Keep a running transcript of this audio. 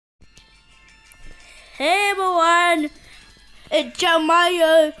Hey everyone, it's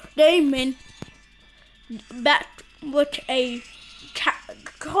Jeremiah Damon back with a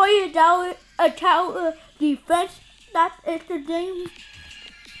tower defense. That is the game.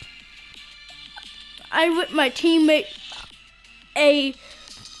 I'm with my teammate SHLOEE.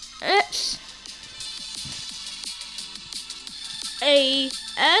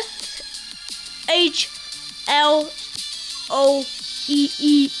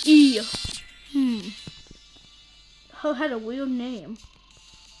 Who had a weird name?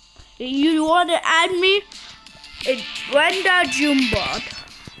 If you want to add me, it's Brenda Jumbot.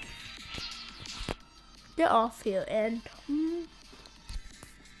 They're off here and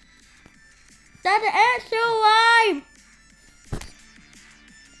that's the answer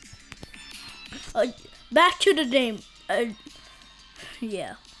live. Back to the game.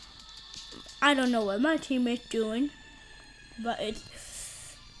 Yeah. I don't know what my teammate's doing, but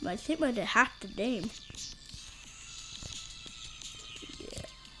it's my teammate that hacked the game. Yeah.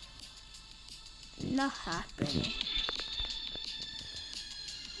 Not happening.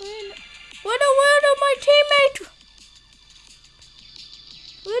 What the world of my teammate?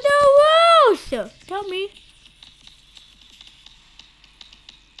 What the world? Tell me.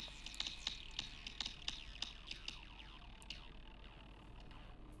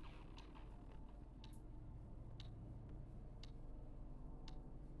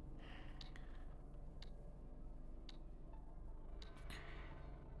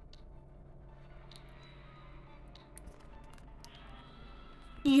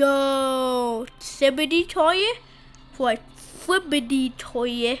 Yo, Sibbity Toy? What Flibbity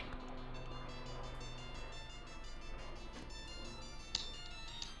Toy?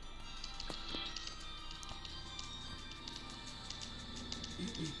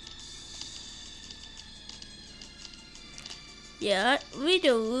 Yeah, we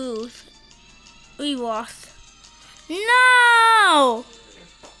do lose. We lost. No!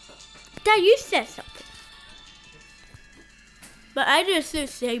 Dad, you said something. But I just did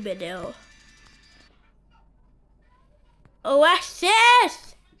say video. Oh, what's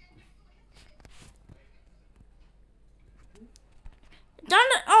this?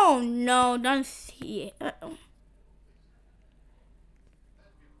 Oh no, don't see it.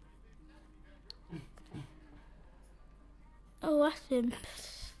 Oh, what's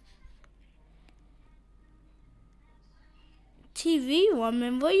this? TV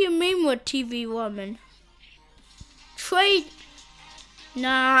woman? What do you mean with TV woman? Trade?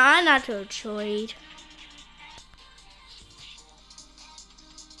 Nah, I'm not to trade.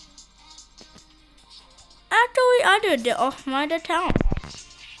 Actually, I did it off my account.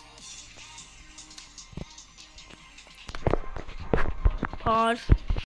 Pause.